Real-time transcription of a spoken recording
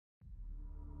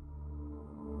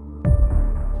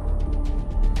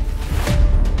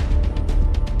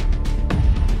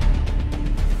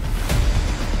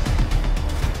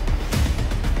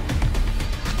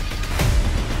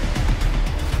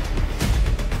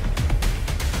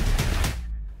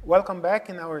Welcome back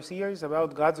in our series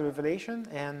about God's revelation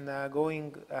and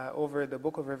going over the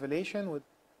book of Revelation with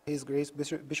His Grace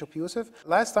Bishop Yusuf.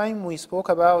 Last time we spoke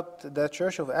about the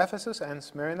church of Ephesus and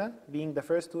Smyrna being the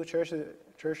first two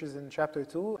churches in chapter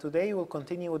 2. Today we'll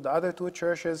continue with the other two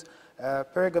churches,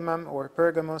 Pergamum or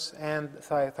Pergamos and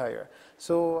Thyatira.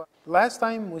 So last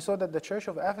time we saw that the church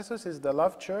of Ephesus is the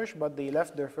loved church, but they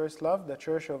left their first love. The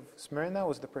church of Smyrna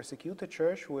was the persecuted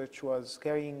church, which was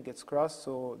carrying its cross,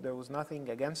 so there was nothing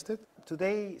against it.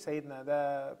 Today, Sayyidina,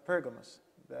 the Pergamos,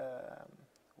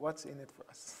 what's in it for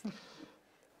us?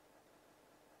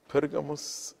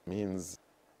 Pergamos means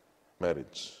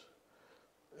marriage.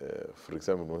 For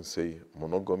example, when we say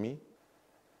monogamy,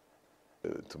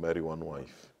 to marry one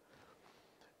wife.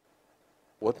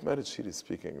 What marriage here is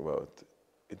speaking about?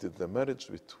 It is the marriage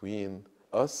between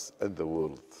us and the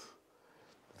world.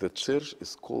 The church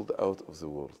is called out of the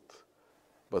world.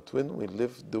 But when we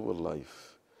live dual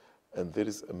life, and there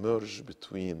is a merge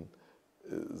between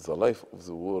the life of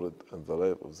the world and the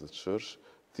life of the church,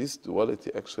 this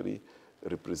duality actually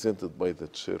represented by the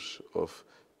church of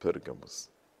Pergamos.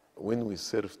 When we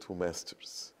serve two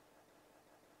masters.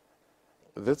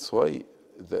 That's why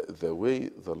the way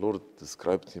the Lord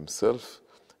described himself,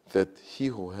 that he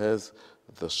who has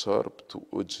the sharp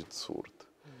two-edged sword.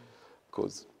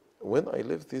 Because when I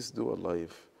live this dual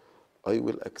life, I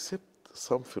will accept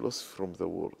some philosophy from the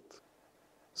world.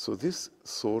 So this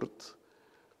sword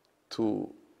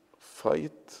to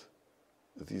fight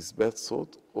this bad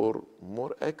thought, or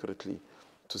more accurately,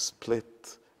 to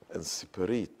split and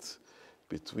separate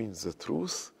between the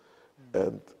truth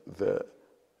and the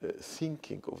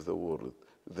thinking of the world,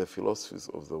 the philosophies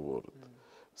of the world.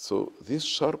 So this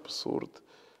sharp sword,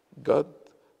 God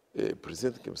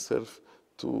presented himself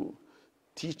to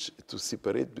teach, to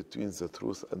separate between the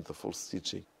truth and the false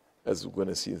teaching, as we're going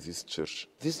to see in this church.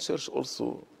 This church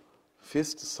also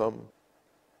faced some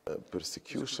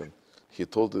persecution. He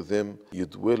told them, you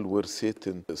dwell where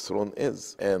Satan's throne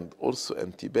is. And also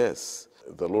Antipas,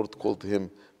 the Lord called him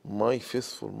my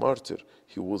faithful martyr.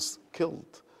 He was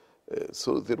killed.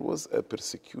 So there was a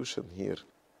persecution here.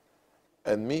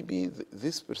 And maybe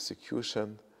this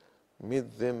persecution made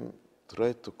them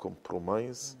try to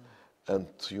compromise and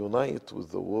to unite with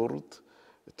the world,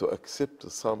 to accept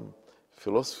some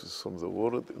philosophies from the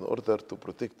world in order to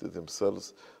protect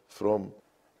themselves from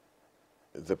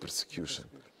the persecution.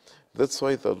 That's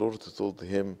why the Lord told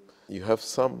him, you have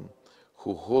some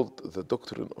who hold the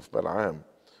doctrine of Balaam,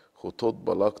 who taught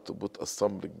Balak to put a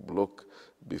stumbling block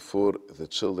before the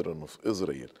children of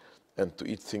Israel and to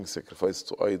eat things sacrificed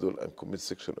to idol and commit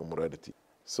sexual immorality.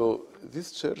 So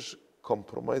this church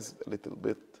compromised a little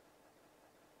bit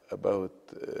about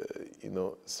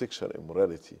sexual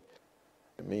immorality.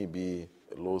 Maybe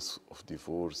laws of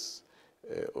divorce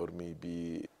or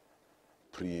maybe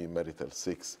premarital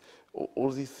sex.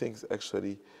 All these things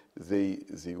actually they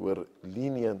were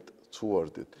lenient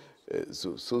toward it.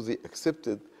 So they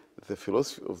accepted the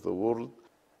philosophy of the world.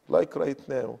 Like right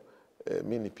now,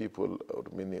 many people or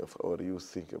many of our youth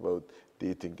think about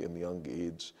dating in young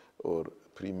age or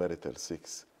premarital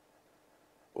sex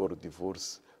or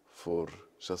divorce for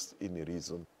just any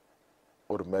reason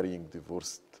or marrying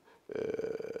divorced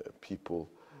people.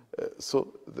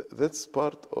 So that's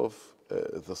part of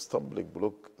the stumbling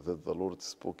block that the Lord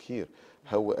spoke here,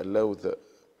 how we allow the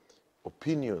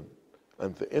opinion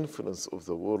and the influence of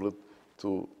the world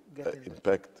to get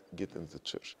in the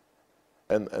church.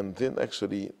 And then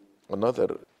actually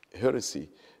another heresy,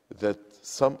 that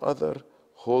some other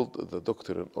hold the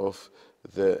doctrine of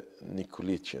the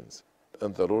Nicolaitans.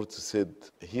 And the Lord said,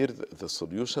 here the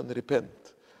solution,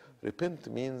 repent. Repent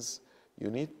means you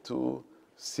need to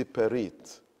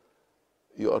separate.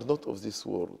 You are not of this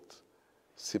world.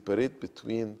 Separate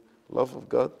between love of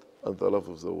God and the love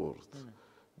of the world.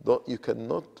 You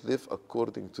cannot live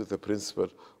according to the principle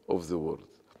of the world.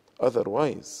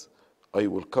 Otherwise, I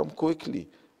will come quickly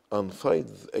and fight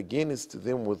against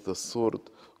them with the sword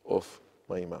of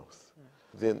my mouth.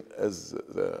 Then as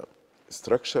the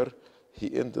structure,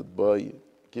 he ended by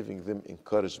giving them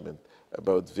encouragement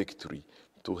about victory.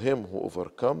 To him who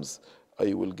overcomes,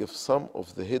 I will give some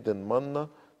of the hidden manna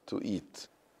to eat,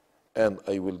 and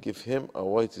I will give him a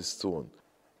white stone,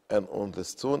 and on the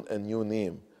stone a new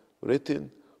name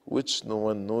written, which no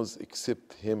one knows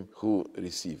except him who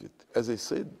receives it. As I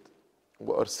said,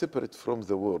 we are separate from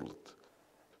the world.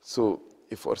 So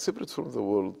if we are separate from the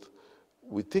world,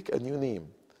 we take a new name.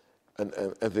 And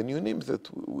the new name that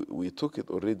we took it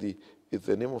already is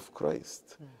the name of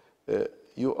Christ.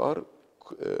 You are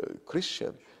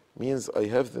Christian, means I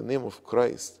have the name of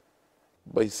Christ.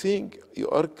 By saying you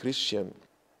are Christian,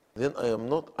 then I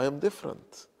am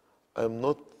different. I am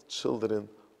not children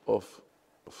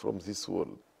from this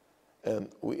world. And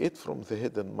we ate from the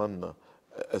hidden manna.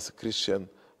 As a Christian,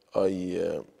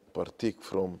 I partake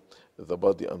from the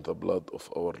body and the blood of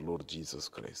our Lord Jesus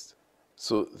Christ.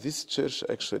 So this church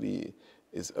actually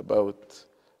is about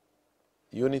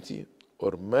unity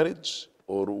or marriage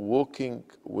or walking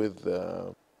with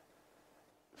the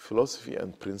philosophy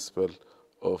and principle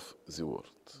of the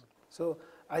world. So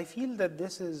I feel that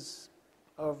this is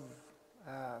of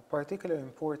particular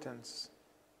importance,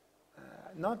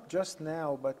 not just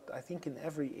now, but I think in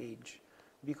every age,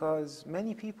 because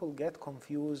many people get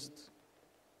confused.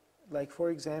 Like, for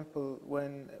example,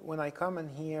 when I come and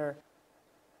hear,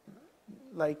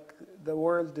 like, the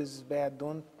world is bad,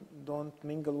 don't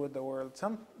mingle with the world.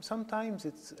 Sometimes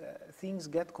it's things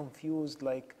get confused,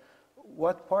 like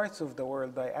what parts of the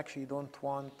world I actually don't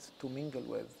want to mingle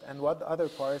with, and what other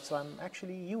parts I'm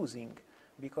actually using,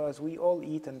 because we all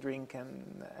eat and drink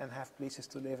and have places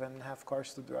to live and have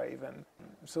cars to drive. And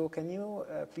so, can you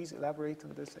please elaborate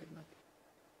on this, Edna?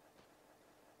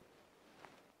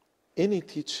 Any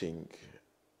teaching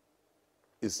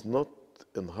is not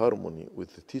in harmony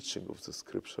with the teaching of the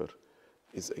scripture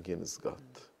is against God.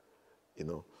 You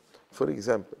know, for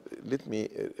example, let me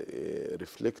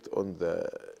reflect on the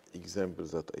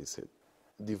examples that I said.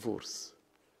 Divorce.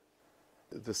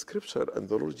 The scripture and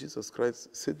the Lord Jesus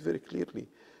Christ said very clearly,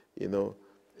 you know,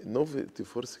 no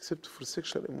divorce except for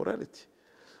sexual immorality.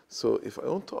 So if I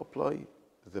want to apply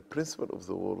the principle of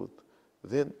the world,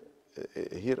 then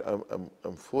here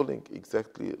I'm falling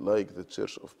exactly like the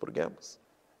church of Pergamos,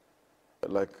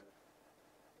 like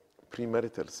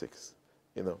premarital sex.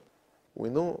 You know, we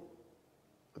know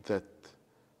that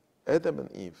Adam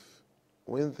and Eve,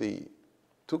 when they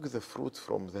took the fruit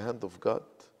from the hand of God,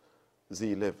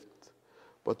 they lived.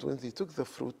 But when they took the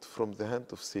fruit from the hand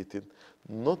of Satan,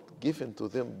 not given to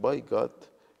them by God,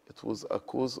 it was a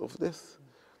cause of death.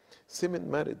 Same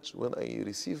in marriage. When I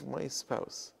receive my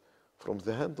spouse from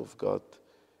the hand of God,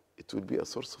 it will be a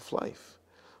source of life.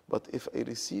 But if I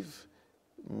receive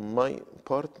my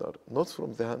partner not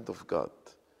from the hand of God,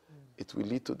 it will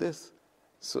lead to death.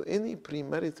 So any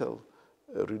premarital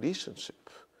relationship,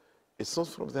 it's not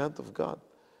from the hand of God.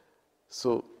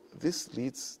 So this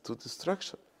leads to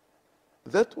destruction.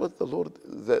 That's what the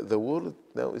world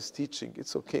now is teaching.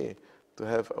 It's okay to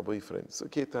have a boyfriend. It's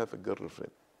okay to have a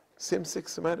girlfriend.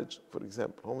 Same-sex marriage, for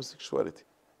example, homosexuality,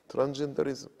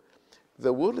 transgenderism.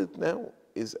 The world now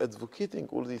is advocating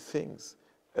all these things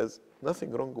as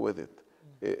nothing wrong with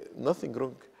it. Nothing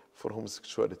wrong for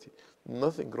homosexuality.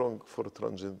 Nothing wrong for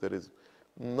transgenderism.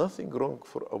 Nothing wrong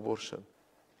for abortion.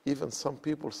 Even some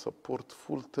people support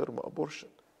full-term abortion.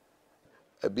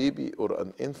 A baby or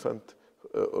an infant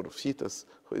or fetus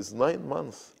who is 9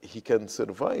 months, he can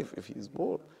survive if he is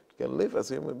born. He can live as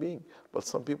a human being. But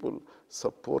some people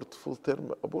support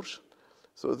full-term abortion.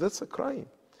 So that's a crime.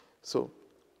 So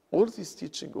all this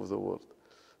teaching of the world.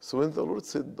 So when the Lord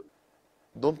said,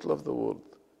 don't love the world,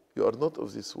 you are not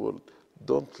of this world,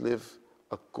 don't live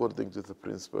according to the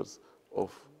principles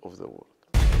of the world.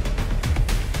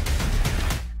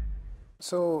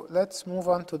 So let's move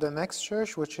on to the next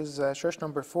church, which is church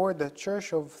number 4, the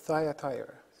Church of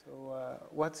Thyatira. So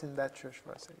what's in that church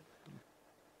for us?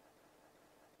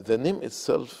 The name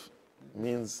itself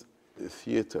means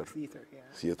theater. Theater, yeah.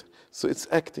 Theater. So it's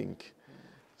acting.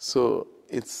 So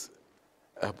it's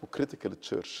a hypocritical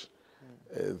church.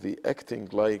 The acting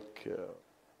like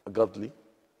godly,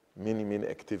 many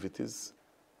activities,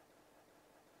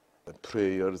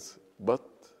 prayers, but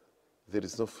there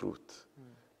is no fruit.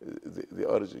 They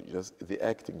are just the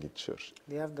acting in church.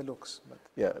 They have the looks. But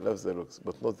yeah, loves the looks,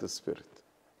 but not the spirit.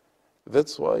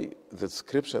 That's why the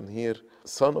description here,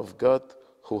 Son of God,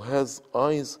 who has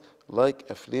eyes like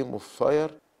a flame of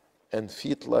fire and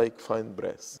feet like fine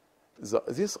brass.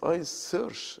 These eyes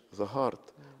search the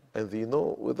heart, and they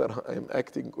know whether I'm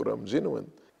acting or I'm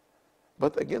genuine.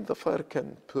 But again, the fire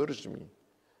can purge me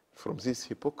from this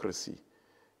hypocrisy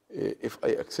if I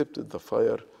accepted the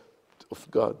fire of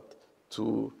God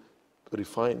to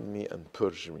refine me and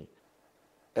purge me.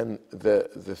 And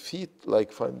the feet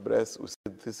like fine brass, we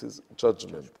said this is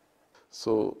judgment.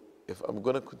 So if I'm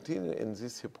going to continue in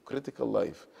this hypocritical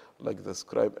life, like the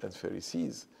scribe and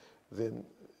Pharisees, then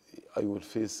I will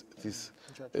face this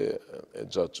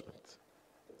judgment.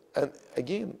 And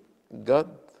again, God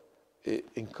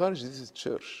encouraged this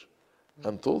church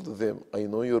and told them, I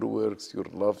know your works, your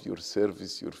love, your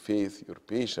service, your faith, your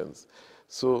patience.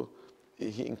 So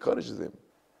he encouraged them.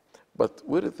 But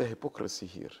where is the hypocrisy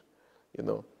here? You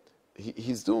know,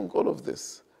 he's doing all of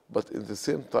this, but at the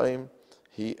same time,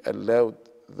 he allowed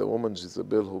the woman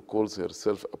Jezebel, who calls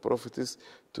herself a prophetess,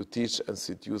 to teach and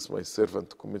seduce my servant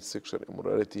to commit sexual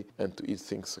immorality and to eat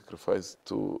things sacrificed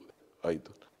to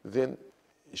idol. Then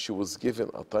she was given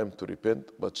a time to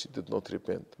repent, but she did not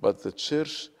repent. But the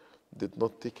church did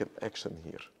not take an action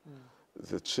here.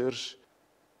 The church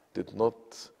did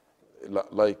not,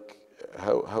 like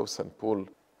how St. Paul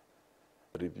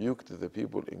rebuked the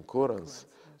people in Corinth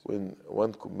when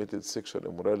one committed sexual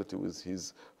immorality with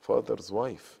his father's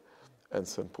wife. And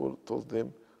St. Paul told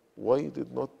them, why you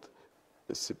did not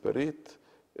separate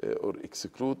or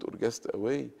exclude or cast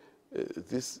away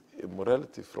this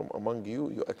immorality from among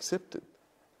you? You accepted,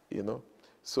 you know.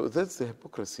 So that's the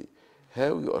hypocrisy.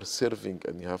 How you are serving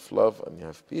and you have love and you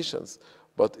have patience,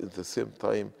 but at the same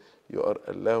time you are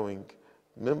allowing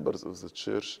members of the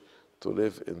church to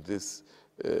live in this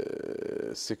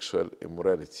sexual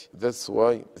immorality. That's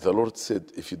why the Lord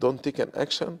said, if you don't take an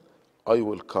action, I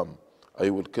will come. I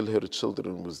will kill her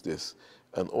children with this.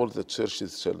 And all the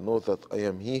churches shall know that I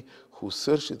am He who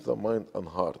searches the mind and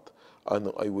heart.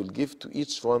 And I will give to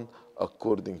each one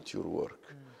according to your work.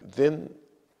 Then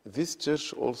this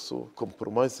church also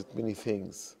compromised many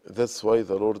things. That's why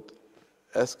the Lord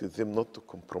asked them not to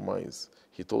compromise.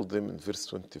 He told them in verse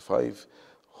 25,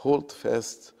 hold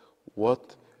fast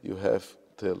what you have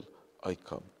till I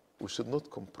come. We should not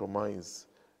compromise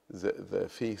the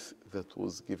faith that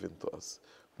was given to us.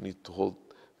 We need to hold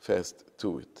fast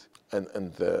to it.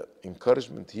 And the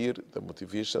encouragement here, the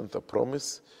motivation, the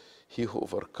promise, he who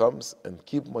overcomes and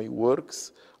keep my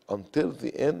works until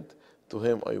the end, to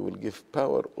him I will give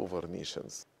power over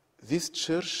nations. This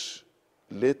church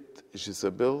let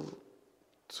Jezebel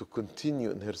to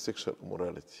continue in her sexual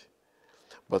immorality.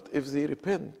 But if they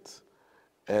repent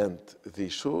and they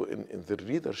show in their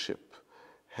leadership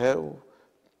how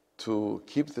to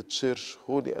keep the church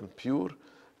holy and pure,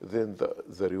 then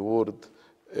the reward,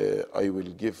 I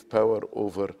will give power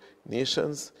over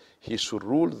nations. He shall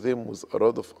rule them with a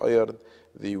rod of iron.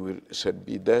 They shall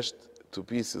be dashed to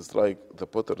pieces like the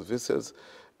potter's vessels.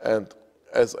 And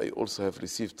as I also have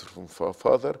received from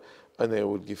Father, and I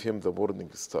will give him the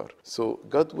morning star. So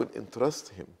God will entrust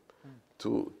him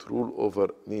to rule over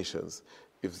nations.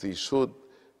 If they showed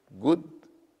good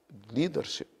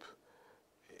leadership,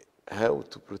 how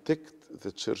to protect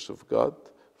the church of God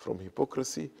from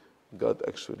hypocrisy, God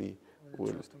actually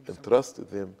will entrust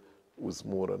them with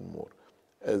more and more.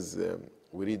 As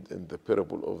we read in the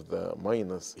parable of the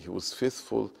minas, he was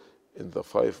faithful in the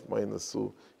 5 minas,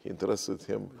 so he entrusted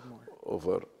him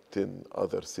over 10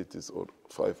 other cities or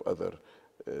 5 other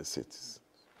cities.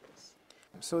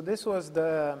 So this was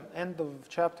the end of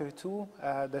chapter 2,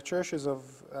 the churches of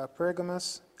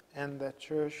Pergamos and the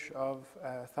church of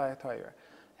Thyatira.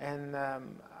 And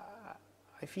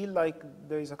I feel like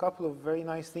there is a couple of very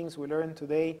nice things we learned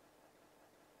today.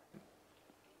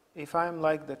 If I'm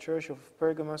like the church of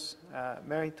Pergamos,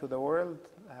 married to the world,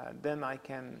 then I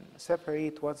can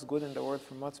separate what's good in the world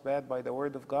from what's bad by the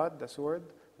word of God, the sword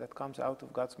that comes out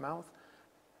of God's mouth.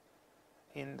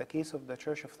 In the case of the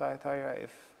church of Thyatira,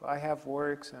 if I have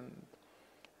works and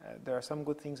there are some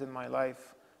good things in my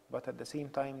life, but at the same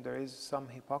time there is some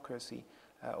hypocrisy,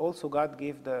 also God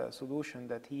gave the solution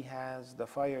that He has the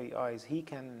fiery eyes. He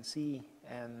can see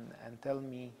and tell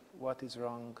me what is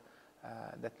wrong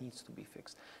that needs to be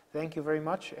fixed. Thank you very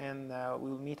much, and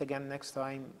we'll meet again next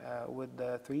time with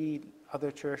the 3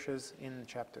 other churches in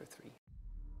chapter 3.